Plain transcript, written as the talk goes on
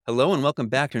Hello and welcome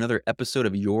back to another episode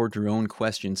of Your Drone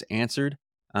Questions Answered.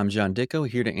 I'm John Dicko,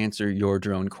 here to answer your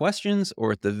drone questions,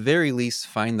 or at the very least,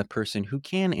 find the person who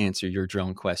can answer your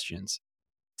drone questions.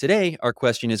 Today, our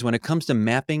question is when it comes to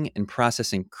mapping and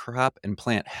processing crop and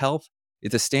plant health,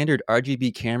 is a standard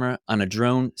RGB camera on a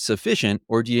drone sufficient,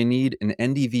 or do you need an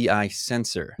NDVI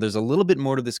sensor? There's a little bit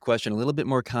more to this question, a little bit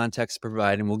more context to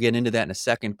provide, and we'll get into that in a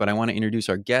second, but I want to introduce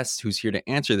our guest who's here to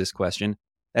answer this question.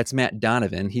 That's Matt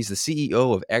Donovan. He's the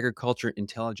CEO of Agriculture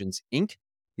Intelligence, Inc.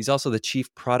 He's also the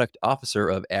Chief Product Officer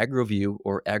of AgroView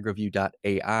or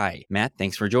AgroView.ai. Matt,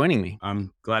 thanks for joining me.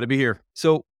 I'm glad to be here.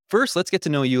 So, first, let's get to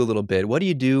know you a little bit. What do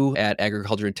you do at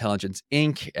Agriculture Intelligence,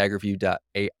 Inc.,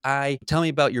 AgroView.ai? Tell me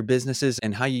about your businesses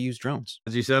and how you use drones.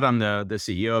 As you said, I'm the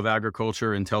CEO of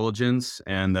Agriculture Intelligence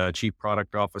and the Chief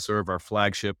Product Officer of our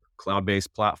flagship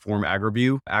cloud-based platform,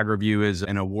 AgroView. AgroView is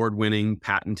an award-winning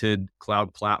patented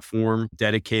cloud platform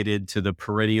dedicated to the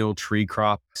perennial tree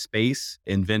crop space,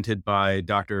 invented by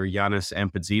Dr. Yannis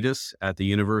Ampitzidis at the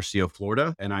University of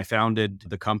Florida. And I founded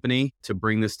the company to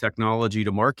bring this technology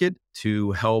to market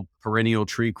to help perennial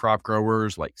tree crop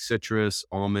growers like citrus,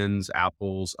 almonds,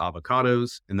 apples,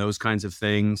 avocados, and those kinds of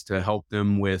things, to help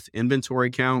them with inventory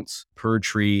counts, per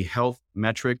tree health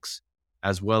metrics,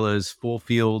 as well as full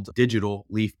field digital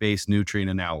leaf-based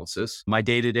nutrient analysis. My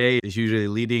day-to-day is usually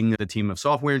leading the team of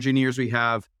software engineers we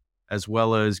have, as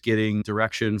well as getting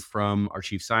direction from our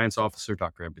chief science officer,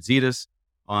 Dr. Ampitzidis,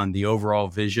 on the overall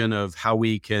vision of how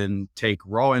we can take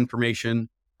raw information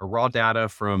or raw data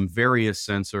from various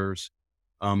sensors,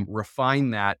 refine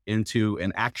that into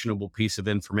an actionable piece of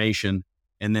information,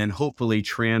 and then hopefully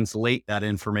translate that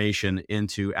information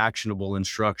into actionable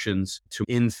instructions to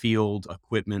in-field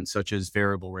equipment such as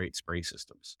variable rate spray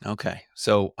systems. Okay,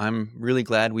 so I'm really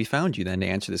glad we found you then to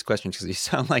answer this question because you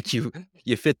sound like you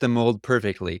fit the mold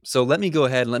perfectly. So let me go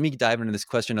ahead and let me dive into this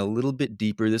question a little bit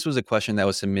deeper. This was a question that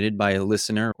was submitted by a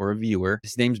listener or a viewer.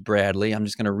 His name's Bradley. I'm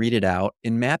just going to read it out.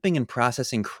 In mapping and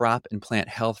processing crop and plant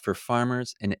health for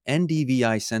farmers, an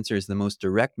NDVI sensor is the most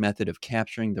direct method of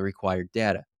capturing the required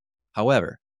data.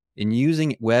 However, in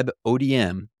using web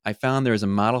ODM, I found there is a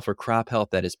model for crop health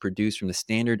that is produced from the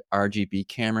standard RGB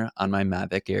camera on my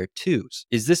Mavic Air 2s.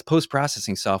 Is this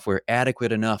post-processing software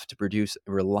adequate enough to produce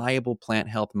a reliable plant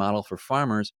health model for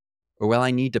farmers, or will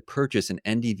I need to purchase an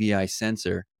NDVI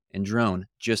sensor and drone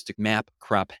just to map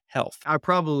crop health? I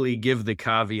probably give the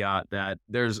caveat that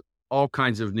there's all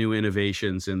kinds of new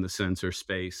innovations in the sensor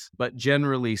space, but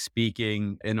generally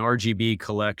speaking, an RGB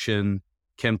collection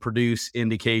can produce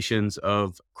indications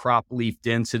of crop leaf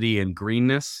density and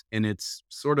greenness. And it's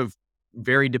sort of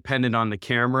very dependent on the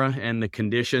camera and the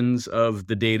conditions of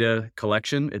the data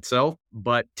collection itself.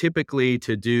 But typically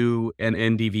to do an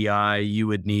NDVI, you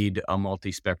would need a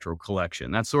multispectral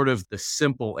collection. That's sort of the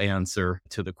simple answer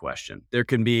to the question. There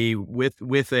can be with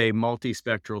a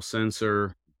multispectral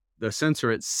sensor, the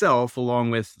sensor itself,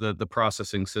 along with the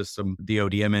processing system, the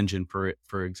ODM engine,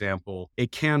 for example,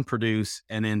 it can produce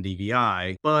an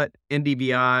NDVI, but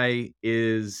NDVI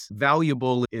is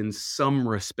valuable in some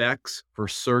respects for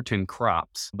certain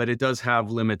crops, but it does have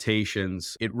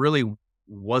limitations. It really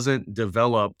wasn't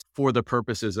developed for the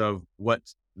purposes of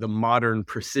what the modern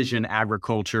precision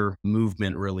agriculture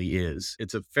movement really is.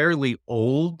 It's a fairly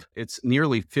old, it's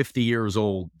nearly 50 years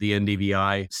old, the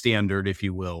NDVI standard, if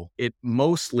you will. It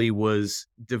mostly was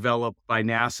developed by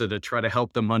NASA to try to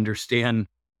help them understand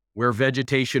where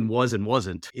vegetation was and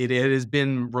wasn't. It has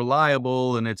been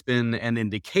reliable, and it's been an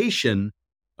indication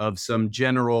of some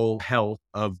general health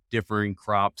of differing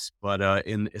crops, but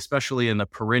especially in the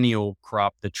perennial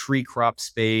crop, the tree crop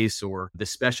space, or the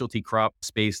specialty crop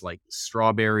space like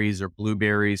strawberries or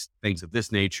blueberries, things of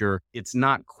this nature, it's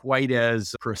not quite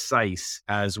as precise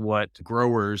as what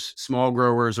growers, small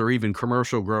growers, or even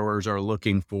commercial growers are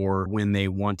looking for when they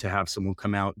want to have someone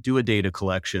come out, do a data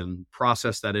collection,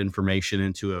 process that information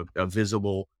into a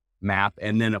visible map,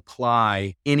 and then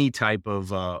apply any type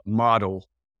of model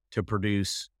to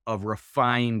produce a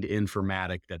refined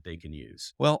informatic that they can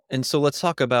use. Well, and so let's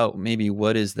talk about maybe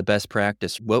what is the best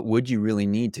practice. What would you really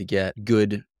need to get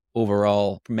good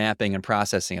overall mapping and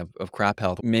processing of crop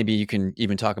health? Maybe you can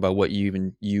even talk about what you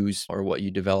even use or what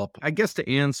you develop. I guess to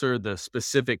answer the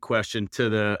specific question to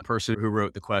the person who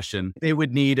wrote the question, they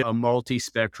would need a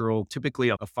multispectral, typically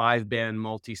a 5-band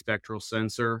multispectral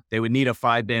sensor. They would need a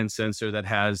 5-band sensor that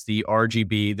has the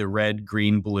RGB, the red,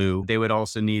 green, blue. They would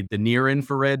also need the near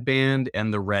infrared band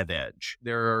and the red edge.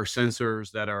 There are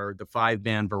sensors that are the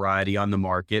 5-band variety on the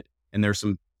market, and there's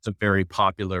some very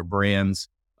popular brands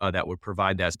that would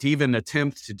provide that. To even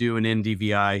attempt to do an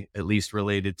NDVI, at least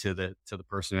related to the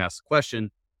person who asked the question,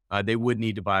 they would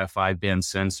need to buy a 5-band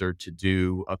sensor to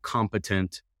do a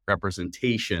competent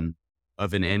representation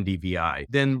of an NDVI.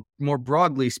 Then more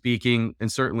broadly speaking,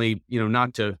 and certainly,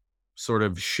 not to sort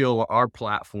of shill our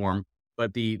platform,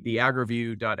 but the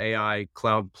AgroView.ai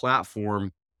cloud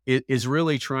platform is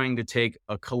really trying to take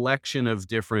a collection of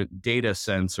different data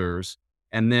sensors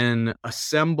and then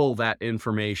assemble that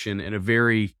information in a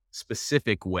very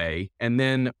specific way, and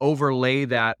then overlay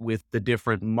that with the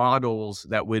different models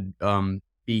that would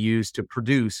be used to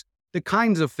produce the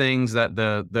kinds of things that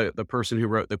the person who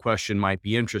wrote the question might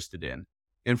be interested in.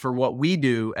 And for what we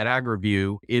do at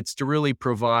AgroView, it's to really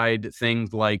provide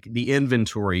things like the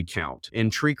inventory count.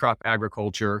 In tree crop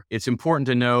agriculture, it's important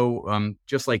to know,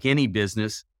 just like any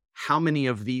business, how many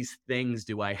of these things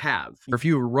do I have? If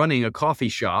you were running a coffee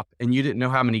shop and you didn't know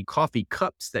how many coffee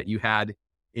cups that you had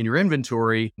in your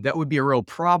inventory, that would be a real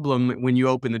problem when you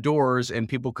open the doors and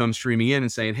people come streaming in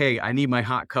and saying, hey, I need my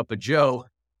hot cup of Joe,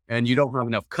 and you don't have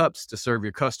enough cups to serve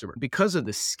your customer. Because of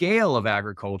the scale of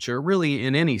agriculture, really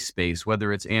in any space,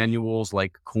 whether it's annuals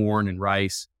like corn and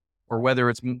rice, or whether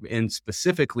it's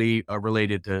specifically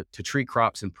related to tree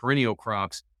crops and perennial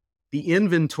crops, the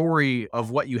inventory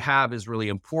of what you have is really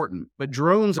important. But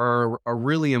drones are a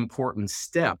really important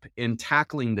step in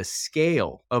tackling the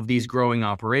scale of these growing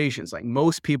operations. Like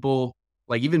most people,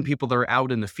 like even people that are out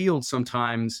in the field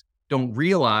sometimes don't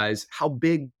realize how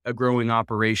big a growing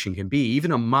operation can be.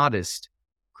 Even a modest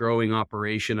growing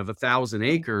operation of 1,000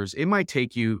 acres, it might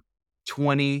take you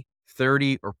 20,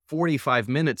 30, or 45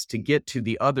 minutes to get to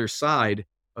the other side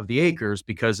of the acres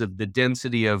because of the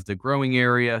density of the growing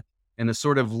area and the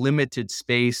sort of limited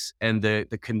space and the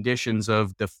conditions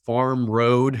of the farm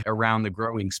road around the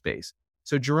growing space.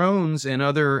 So drones and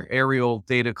other aerial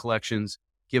data collections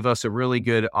give us a really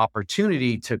good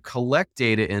opportunity to collect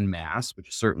data in mass, which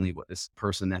is certainly what this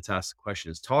person that's asked the question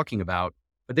is talking about.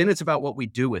 But then it's about what we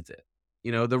do with it.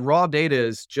 The raw data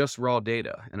is just raw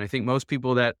data. And I think most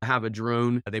people that have a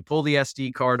drone, they pull the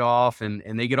SD card off and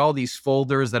they get all these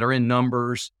folders that are in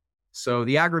numbers. So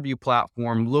the AgroView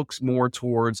platform looks more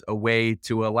towards a way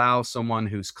to allow someone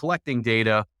who's collecting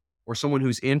data or someone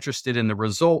who's interested in the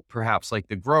result, perhaps like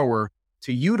the grower,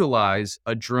 to utilize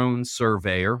a drone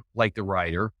surveyor like the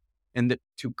writer, and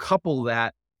to couple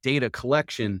that data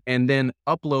collection and then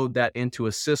upload that into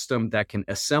a system that can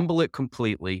assemble it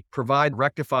completely, provide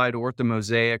rectified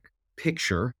orthomosaic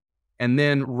picture, and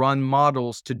then run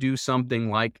models to do something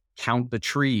like count the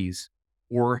trees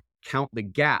or count the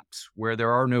gaps where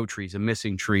there are no trees, a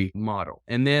missing tree model.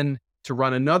 And then to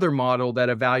run another model that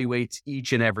evaluates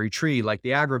each and every tree, like the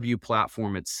AgroView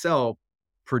platform itself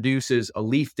produces a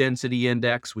leaf density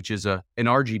index, which is an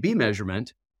RGB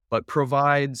measurement, but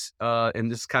provides,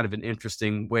 and this is kind of an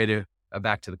interesting way to,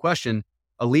 back to the question,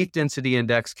 a leaf density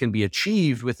index can be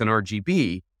achieved with an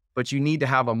RGB, but you need to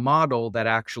have a model that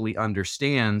actually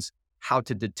understands how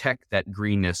to detect that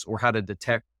greenness or how to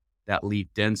detect that leaf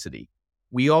density.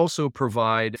 We also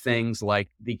provide things like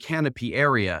the canopy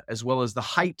area, as well as the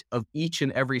height of each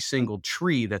and every single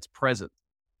tree that's present.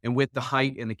 And with the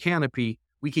height and the canopy,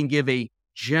 we can give a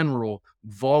general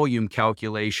volume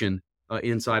calculation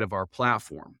inside of our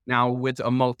platform. Now, with a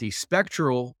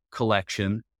multispectral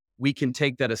collection, we can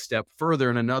take that a step further.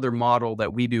 And another model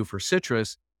that we do for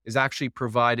citrus is actually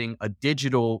providing a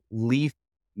digital leaf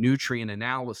nutrient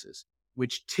analysis,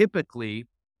 which typically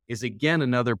is again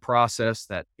another process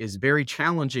that is very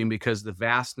challenging because the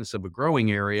vastness of a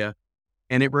growing area,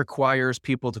 and it requires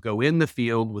people to go in the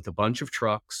field with a bunch of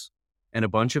trucks and a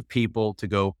bunch of people to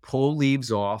go pull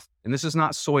leaves off. And this is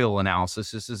not soil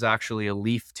analysis. This is actually a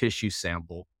leaf tissue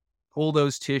sample. Pull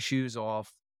those tissues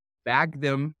off, bag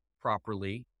them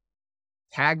properly,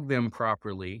 tag them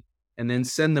properly, and then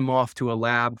send them off to a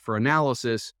lab for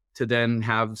analysis to then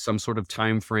have some sort of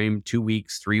time frame, 2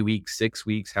 weeks, 3 weeks, 6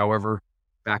 weeks, however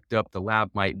backed up the lab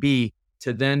might be,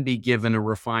 to then be given a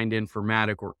refined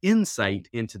informatic or insight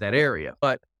into that area.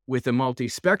 But with a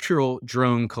multispectral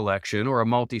drone collection or a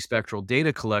multispectral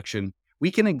data collection, we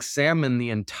can examine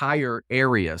the entire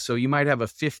area. So you might have a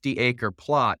 50-acre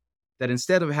plot that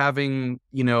instead of having,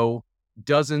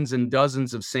 dozens and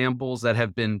dozens of samples that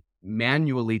have been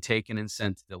manually taken and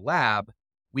sent to the lab,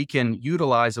 we can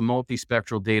utilize a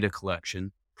multispectral data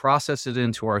collection, process it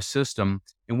into our system,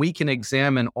 and we can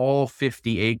examine all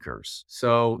 50 acres.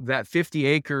 So that 50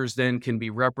 acres then can be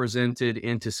represented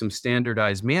into some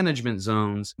standardized management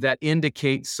zones that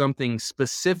indicate something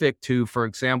specific to, for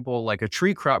example, like a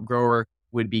tree crop grower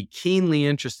would be keenly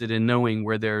interested in knowing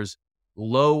where there's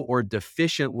low or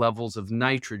deficient levels of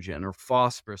nitrogen or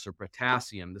phosphorus or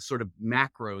potassium, the sort of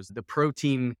macros, the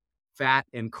protein, fat,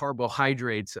 and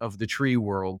carbohydrates of the tree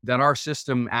world, that our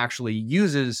system actually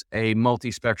uses a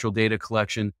multispectral data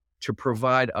collection to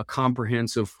provide a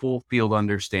comprehensive full field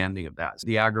understanding of that.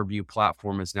 The AgroView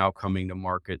platform is now coming to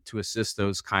market to assist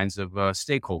those kinds of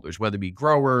stakeholders, whether it be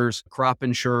growers, crop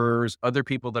insurers, other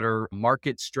people that are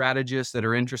market strategists that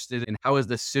are interested in how is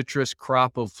the citrus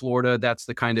crop of Florida. That's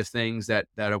the kind of things that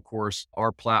of course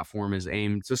our platform is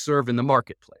aimed to serve in the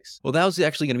marketplace. Well, that was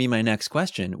actually going to be my next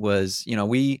question was,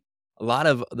 a lot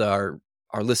of our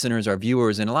listeners, our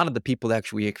viewers, and a lot of the people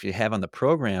that we actually have on the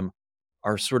program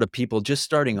are sort of people just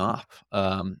starting off,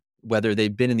 whether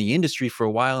they've been in the industry for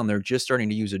a while and they're just starting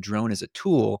to use a drone as a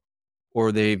tool,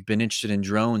 or they've been interested in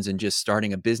drones and just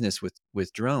starting a business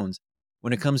with drones.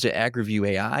 When it comes to AgroView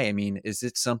AI, I mean, is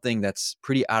it something that's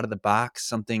pretty out of the box,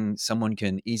 something someone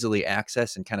can easily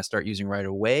access and kind of start using right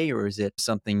away? Or is it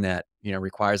something that,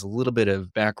 requires a little bit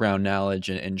of background knowledge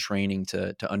and training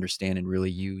to understand and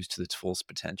really use to its fullest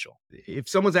potential? If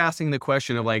someone's asking the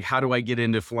question of like, how do I get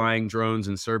into flying drones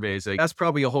and surveys? Like, that's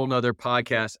probably a whole nother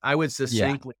podcast. I would Yeah.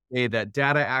 succinctly say that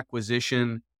data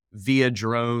acquisition via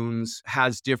drones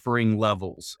has differing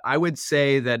levels. I would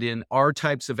say that in our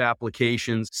types of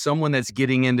applications, someone that's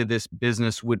getting into this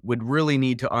business would really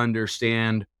need to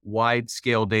understand wide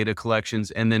scale data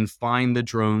collections and then find the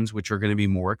drones, which are going to be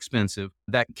more expensive,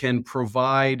 that can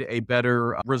provide a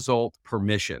better result per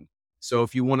mission. So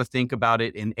if you want to think about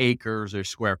it in acres or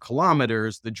square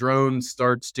kilometers, the drone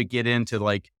starts to get into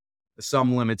like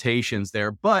some limitations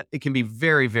there, but it can be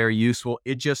very, very useful.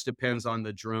 It just depends on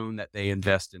the drone that they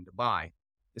invest in to buy.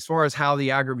 As far as how the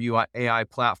AgroView AI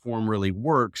platform really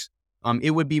works,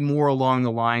 it would be more along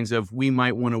the lines of we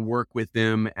might want to work with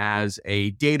them as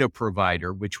a data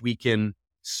provider, which we can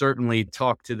certainly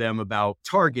talk to them about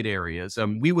target areas.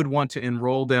 We would want to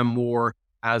enroll them more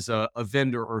as a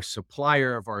vendor or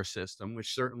supplier of our system,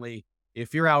 which certainly,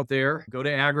 if you're out there, go to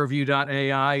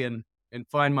AgroView.ai and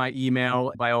find my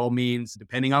email. By all means,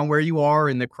 depending on where you are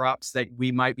in the crops that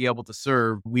we might be able to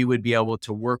serve, we would be able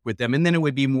to work with them. And then it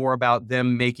would be more about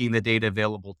them making the data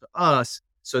available to us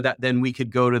so that then we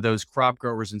could go to those crop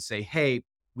growers and say, hey,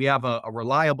 we have a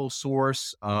reliable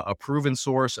source, a proven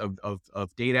source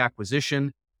of data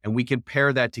acquisition, and we can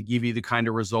pair that to give you the kind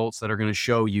of results that are going to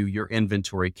show you your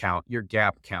inventory count, your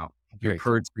gap count, your Very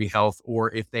cool. herd-free health,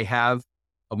 or if they have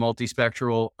a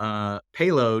multispectral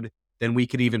payload, then we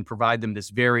could even provide them this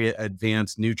very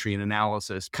advanced nutrient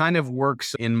analysis. Kind of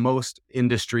works in most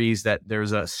industries that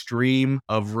there's a stream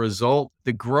of result.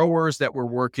 The growers that we're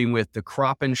working with, the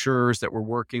crop insurers that we're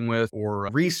working with, or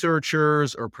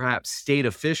researchers, or perhaps state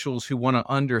officials who want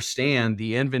to understand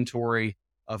the inventory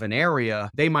of an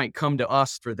area, they might come to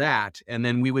us for that. And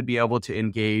then we would be able to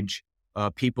engage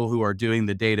people who are doing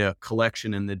the data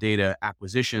collection and the data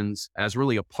acquisitions as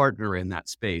really a partner in that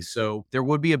space. So there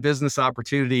would be a business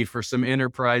opportunity for some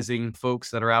enterprising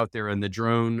folks that are out there in the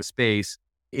drone space.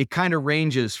 It kind of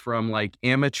ranges from like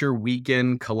amateur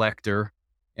weekend collector,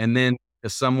 and then to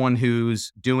someone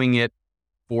who's doing it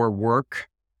for work,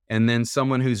 and then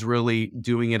someone who's really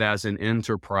doing it as an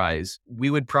enterprise. We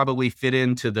would probably fit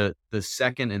into the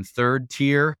second and third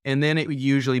tier. And then it would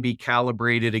usually be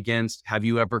calibrated against, have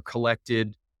you ever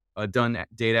collected, done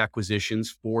data acquisitions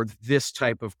for this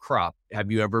type of crop? Have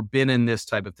you ever been in this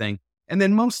type of thing? And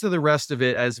then most of the rest of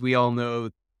it, as we all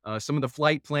know, some of the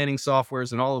flight planning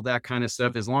softwares and all of that kind of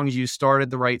stuff, as long as you start at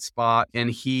the right spot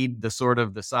and heed the sort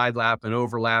of the side lap and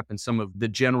overlap and some of the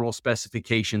general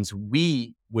specifications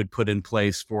we would put in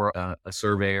place for a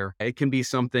surveyor, it can be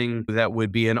something that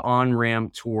would be an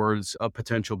on-ramp towards a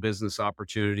potential business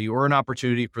opportunity or an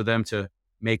opportunity for them to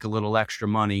make a little extra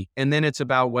money. And then it's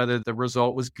about whether the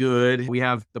result was good. We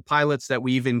have the pilots that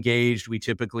we've engaged. We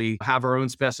typically have our own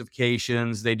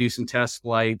specifications. They do some test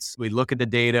flights. We look at the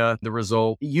data. The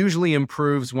result usually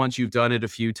improves once you've done it a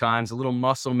few times, a little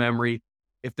muscle memory.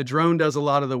 If the drone does a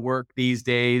lot of the work these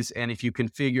days, and if you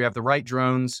configure, have the right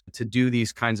drones to do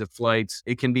these kinds of flights,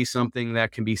 it can be something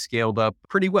that can be scaled up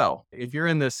pretty well. If you're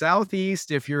in the Southeast,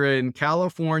 if you're in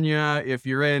California, if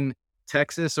you're in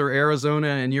Texas or Arizona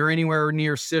and you're anywhere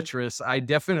near citrus, I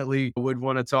definitely would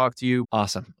want to talk to you.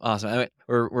 Awesome.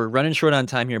 We're running short on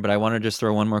time here, but I want to just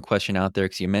throw one more question out there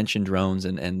because you mentioned drones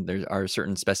and there are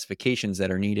certain specifications that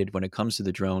are needed when it comes to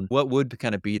the drone. What would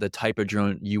kind of be the type of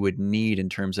drone you would need in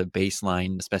terms of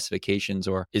baseline specifications,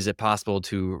 or is it possible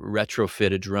to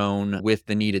retrofit a drone with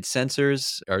the needed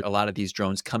sensors? Are a lot of these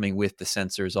drones coming with the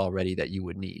sensors already that you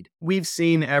would need? We've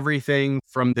seen everything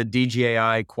from the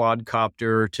DJI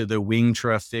quadcopter to the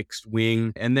Wingtra fixed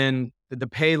wing, and then the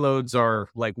payloads are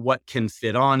like what can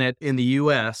fit on it. In the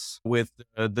US, with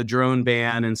the drone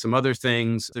ban and some other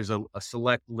things, there's a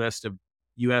select list of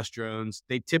US drones.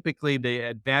 They typically, the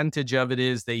advantage of it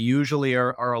is they usually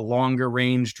are a longer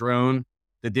range drone.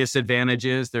 The disadvantage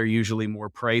is they're usually more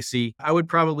pricey. I would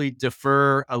probably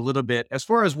defer a little bit. As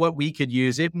far as what we could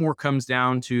use, it more comes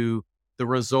down to the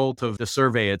result of the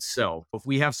survey itself. If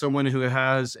we have someone who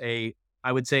has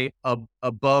I would say,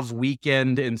 above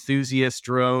weekend enthusiast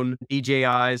drone,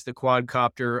 DJIs, the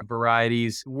quadcopter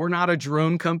varieties, we're not a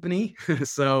drone company.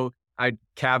 So I'd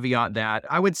caveat that.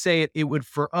 I would say it would,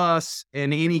 for us,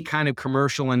 in any kind of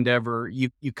commercial endeavor, you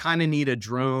kind of need a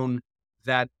drone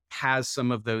that has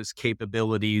some of those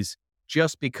capabilities,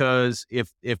 just because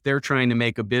if they're trying to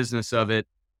make a business of it,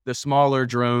 the smaller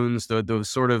drones, those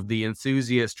sort of the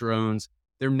enthusiast drones,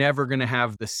 they're never going to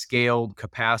have the scaled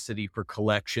capacity for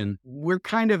collection. We're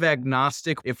kind of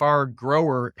agnostic. If our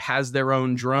grower has their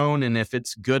own drone and if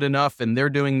it's good enough and they're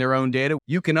doing their own data,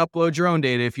 you can upload your own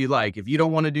data if you like. If you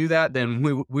don't want to do that, then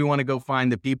we want to go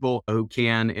find the people who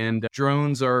can. And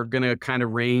drones are going to kind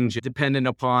of range dependent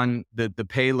upon the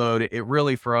payload. It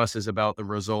really, for us, is about the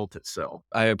result itself.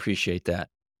 I appreciate that.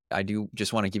 I do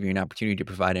just want to give you an opportunity to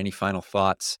provide any final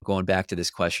thoughts going back to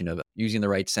this question of using the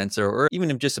right sensor, or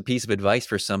even if just a piece of advice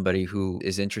for somebody who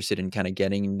is interested in kind of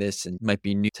getting this and might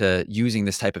be new to using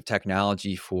this type of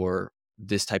technology for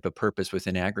this type of purpose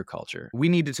within agriculture. We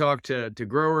need to talk to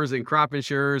growers and crop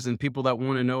insurers and people that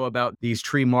want to know about these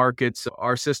tree markets.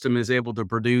 Our system is able to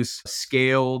produce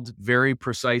scaled, very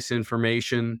precise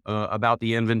information about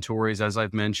the inventories, as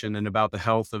I've mentioned, and about the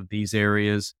health of these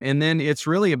areas. And then it's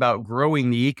really about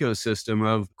growing the ecosystem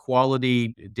of quality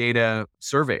data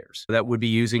surveyors that would be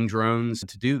using drones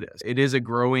to do this. It is a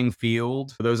growing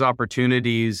field. Those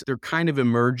opportunities, they're kind of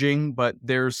emerging, but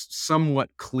there's somewhat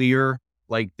clear.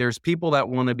 Like, there's people that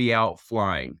want to be out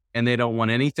flying and they don't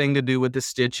want anything to do with the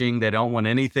stitching. They don't want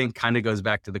anything. Kind of goes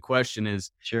back to the question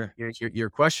is, Sure. your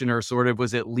questioner sort of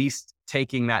was at least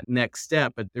taking that next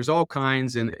step, but there's all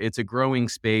kinds, and it's a growing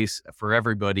space for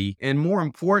everybody. And more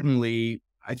importantly,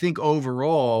 I think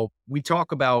overall, we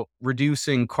talk about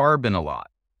reducing carbon a lot.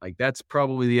 Like, that's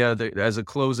probably the other, as a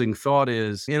closing thought,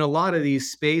 is in a lot of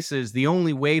these spaces, the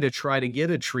only way to try to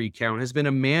get a tree count has been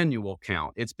a manual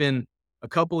count. It's been a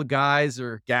couple of guys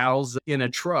or gals in a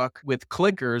truck with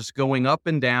clickers going up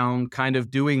and down, kind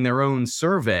of doing their own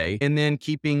survey and then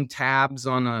keeping tabs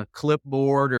on a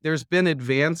clipboard. There's been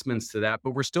advancements to that,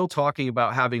 but we're still talking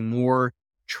about having more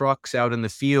trucks out in the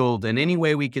field. And any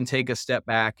way we can take a step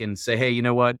back and say, hey, you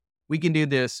know what? We can do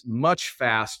this much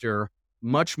faster,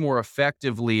 much more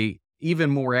effectively, even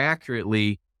more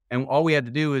accurately. And all we had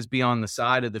to do is be on the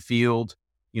side of the field,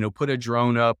 put a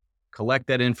drone up, collect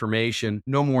that information.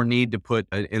 No more need to put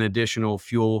an additional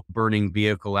fuel burning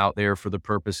vehicle out there for the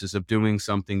purposes of doing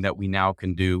something that we now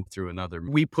can do through another.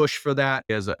 We push for that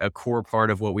as a core part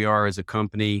of what we are as a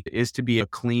company, is to be a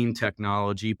clean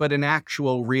technology, but an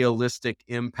actual realistic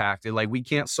impact. Like, we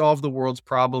can't solve the world's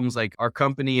problems. Like, our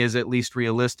company is at least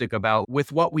realistic about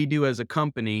with what we do as a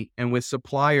company, and with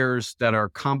suppliers that are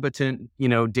competent,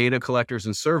 data collectors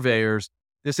and surveyors.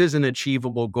 This is an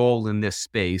achievable goal in this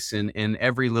space, and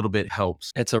every little bit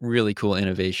helps. It's a really cool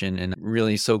innovation, and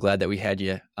really so glad that we had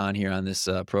you on here on this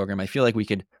program. I feel like we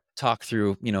could talk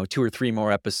through, 2 or 3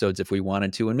 more episodes if we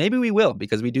wanted to, and maybe we will,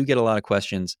 because we do get a lot of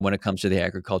questions when it comes to the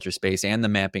agriculture space and the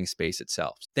mapping space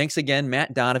itself. Thanks again,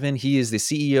 Matt Donovan. He is the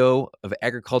CEO of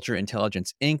Agriculture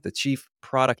Intelligence Inc., the Chief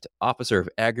Product Officer of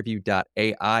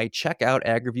AgroView.ai. Check out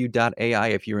AgroView.ai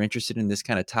if you're interested in this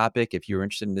kind of topic, if you're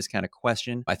interested in this kind of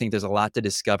question. I think there's a lot to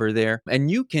discover there.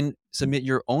 And you can submit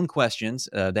your own questions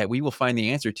that we will find the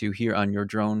answer to here on Your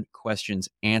Drone Questions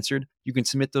Answered. You can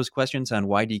submit those questions on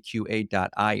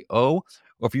YDQA.io.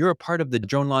 Or if you're a part of the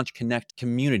Drone Launch Connect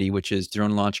community, which is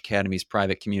Drone Launch Academy's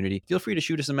private community, feel free to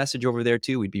shoot us a message over there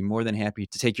too. We'd be more than happy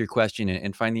to take your question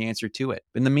and find the answer to it.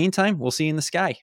 In the meantime, we'll see you in the sky.